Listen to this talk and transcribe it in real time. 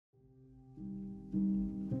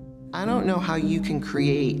I don't know how you can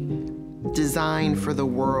create design for the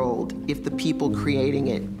world if the people creating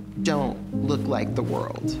it don't look like the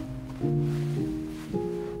world.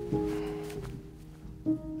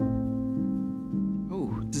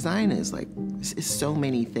 Oh, design is so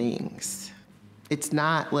many things. It's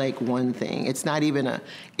not like one thing. It's not even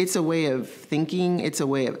it's a way of thinking, it's a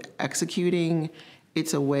way of executing,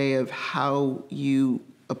 it's a way of how you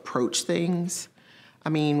approach things. I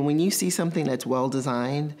mean, when you see something that's well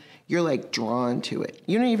designed, you're like drawn to it.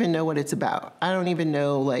 You don't even know what it's about. I don't even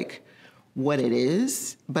know like what it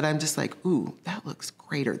is, but I'm just like, ooh, that looks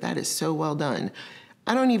great, or that is so well done.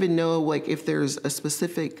 I don't even know like if there's a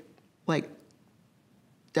specific like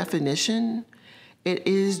definition. It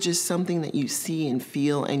is just something that you see and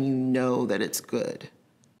feel and you know that it's good.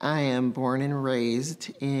 I am born and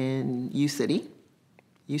raised in U-City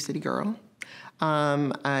girl.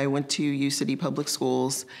 I went to U-City public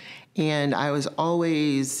schools, and I was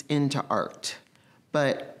always into art.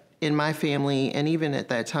 But in my family, and even at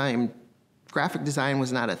that time, graphic design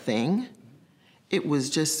was not a thing. It was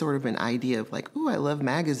just sort of an idea of like, ooh, I love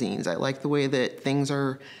magazines. I like the way that things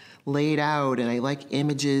are laid out, and I like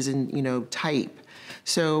images and, you know, type.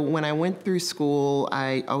 So when I went through school,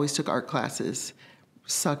 I always took art classes,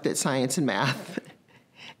 sucked at science and math,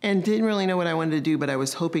 and didn't really know what I wanted to do, but I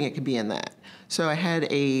was hoping it could be in that. So I had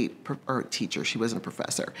a teacher, she wasn't a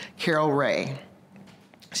professor, Carol Ray.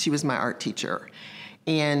 She was my art teacher.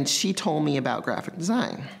 And she told me about graphic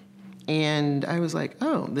design. And I was like,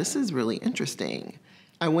 oh, this is really interesting.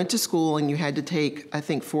 I went to school and you had to take, I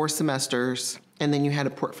think, 4 semesters, and then you had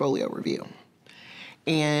a portfolio review.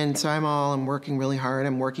 And so I'm working really hard.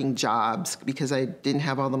 I'm working jobs because I didn't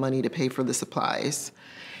have all the money to pay for the supplies.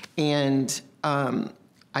 And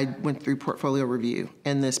I went through portfolio review,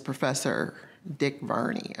 and this professor, Dick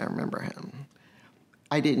Varney, I remember him,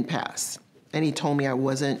 I didn't pass. And he told me I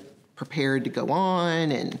wasn't prepared to go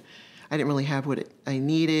on, and I didn't really have what I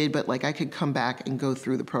needed, but like I could come back and go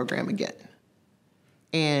through the program again.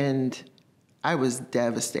 And I was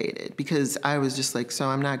devastated because I was just like, so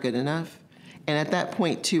I'm not good enough. And at that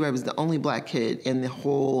point too, I was the only Black kid in the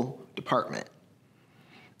whole department.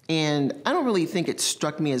 And I don't really think it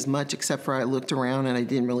struck me as much, except for I looked around and I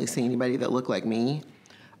didn't really see anybody that looked like me.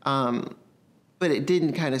 But it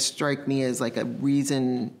didn't kind of strike me as like a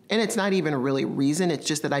reason, and it's not even a really reason, it's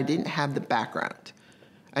just that I didn't have the background.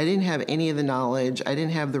 I didn't have any of the knowledge, I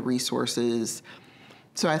didn't have the resources.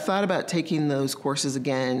 So I thought about taking those courses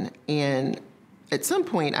again, and at some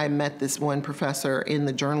point I met this one professor in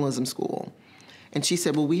the journalism school, and she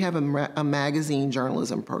said, well, we have a magazine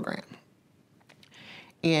journalism program.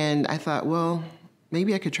 And I thought, well,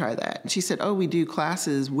 maybe I could try that. And she said, oh, we do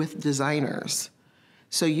classes with designers,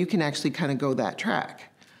 so you can actually kind of go that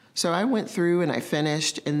track. So I went through and I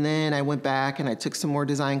finished, and then I went back and I took some more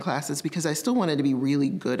design classes because I still wanted to be really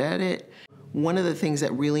good at it. One of the things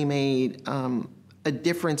that really made a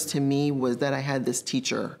difference to me was that I had this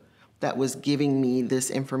teacher that was giving me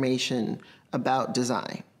this information about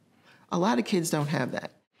design. A lot of kids don't have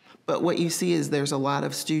that. But what you see is there's a lot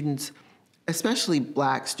of students, especially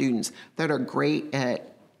Black students, that are great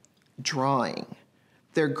at drawing.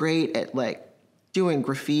 They're great at like doing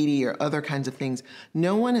graffiti or other kinds of things.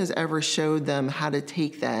 No one has ever showed them how to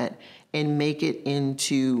take that and make it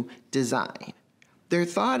into design. Their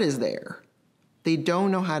thought is there. They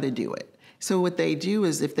don't know how to do it. So what they do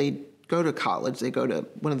is if they go to college, they go to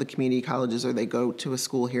one of the community colleges or they go to a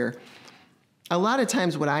school here, a lot of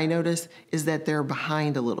times what I notice is that they're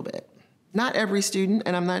behind a little bit. Not every student,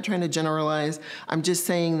 and I'm not trying to generalize, I'm just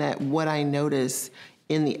saying that what I notice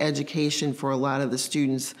in the education for a lot of the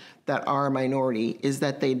students that are a minority is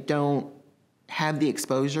that they don't have the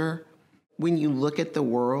exposure. When you look at the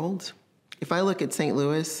world, if I look at St.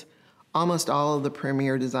 Louis, almost all of the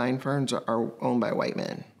premier design firms are owned by white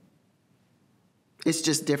men. It's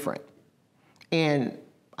just different. And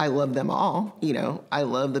I love them all, you know. I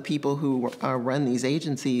love the people who run these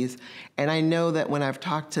agencies. And I know that when I've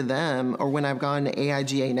talked to them or when I've gone to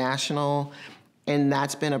AIGA National, and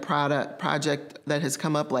that's been a project that has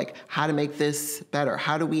come up, like how to make this better,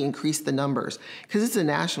 how do we increase the numbers? Because it's a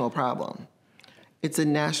national problem. It's a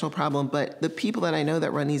national problem, but the people that I know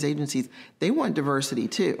that run these agencies, they want diversity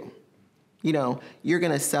too. You know, you're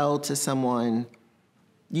gonna sell to someone,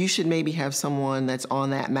 you should maybe have someone that's on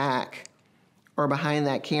that Mac or behind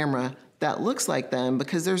that camera that looks like them,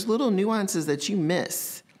 because there's little nuances that you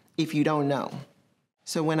miss if you don't know.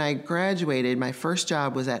 So when I graduated, my first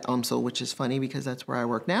job was at UMSL, which is funny because that's where I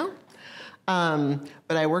work now.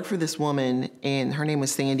 But I worked for this woman, and her name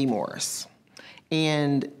was Sandy Morris.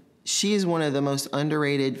 And she is one of the most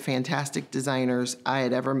underrated, fantastic designers I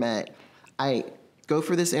had ever met. I go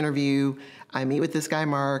for this interview. I meet with this guy,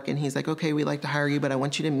 Mark, and he's like, okay, we'd like to hire you, but I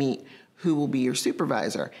want you to meet who will be your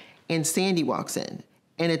supervisor. And Sandy walks in,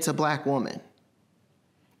 and it's a black woman.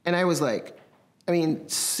 And I was like, I mean,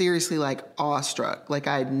 seriously, like awestruck. Like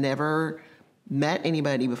I'd never met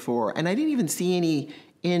anybody before. And I didn't even see any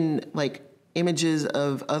in like images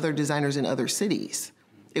of other designers in other cities.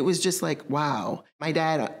 It was just like, wow. My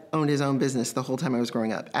dad owned his own business the whole time I was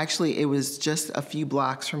growing up. Actually, it was just a few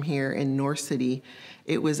blocks from here in North City.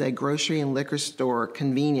 It was a grocery and liquor store,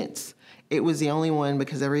 convenience. It was the only one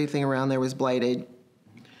because everything around there was blighted.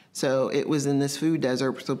 So it was in this food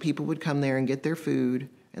desert, so people would come there and get their food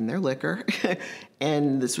and their liquor.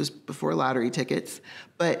 And this was before lottery tickets.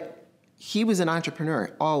 But he was an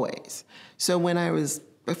entrepreneur, always. So when I was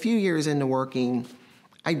a few years into working,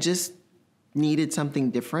 I just needed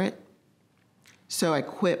something different. So I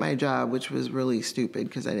quit my job, which was really stupid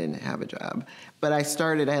because I didn't have a job. But I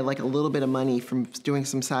had like a little bit of money from doing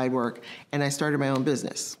some side work, and I started my own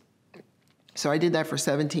business. So I did that for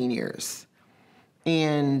 17 years.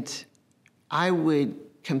 And I would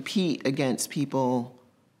compete against people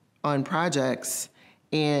on projects,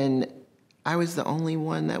 and I was the only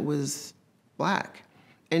one that was black.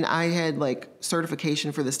 And I had like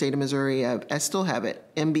certification for the state of Missouri. I still have it,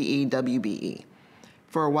 MBE, WBE.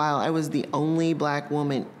 For a while, I was the only black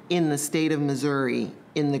woman in the state of Missouri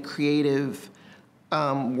in the creative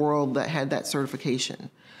world that had that certification.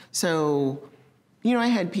 So, you know, I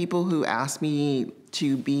had people who asked me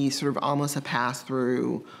to be sort of almost a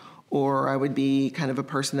pass-through, or I would be kind of a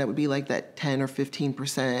person that would be like that 10 or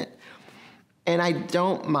 15%. And I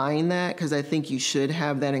don't mind that because I think you should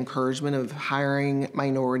have that encouragement of hiring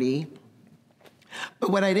minority.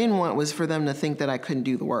 But what I didn't want was for them to think that I couldn't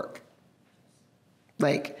do the work.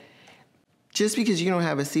 Like, just because you don't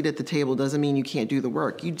have a seat at the table doesn't mean you can't do the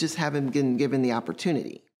work. You just haven't been given the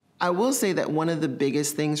opportunity. I will say that one of the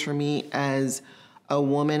biggest things for me as a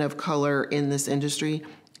woman of color in this industry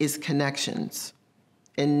is connections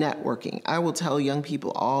and networking. I will tell young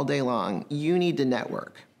people all day long, you need to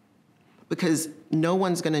network because no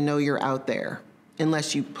one's gonna know you're out there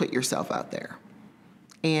unless you put yourself out there.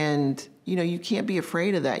 And you know, you can't be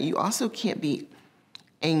afraid of that. You also can't be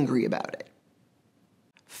angry about it.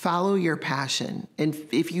 Follow your passion. And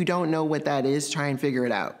if you don't know what that is, try and figure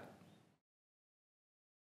it out.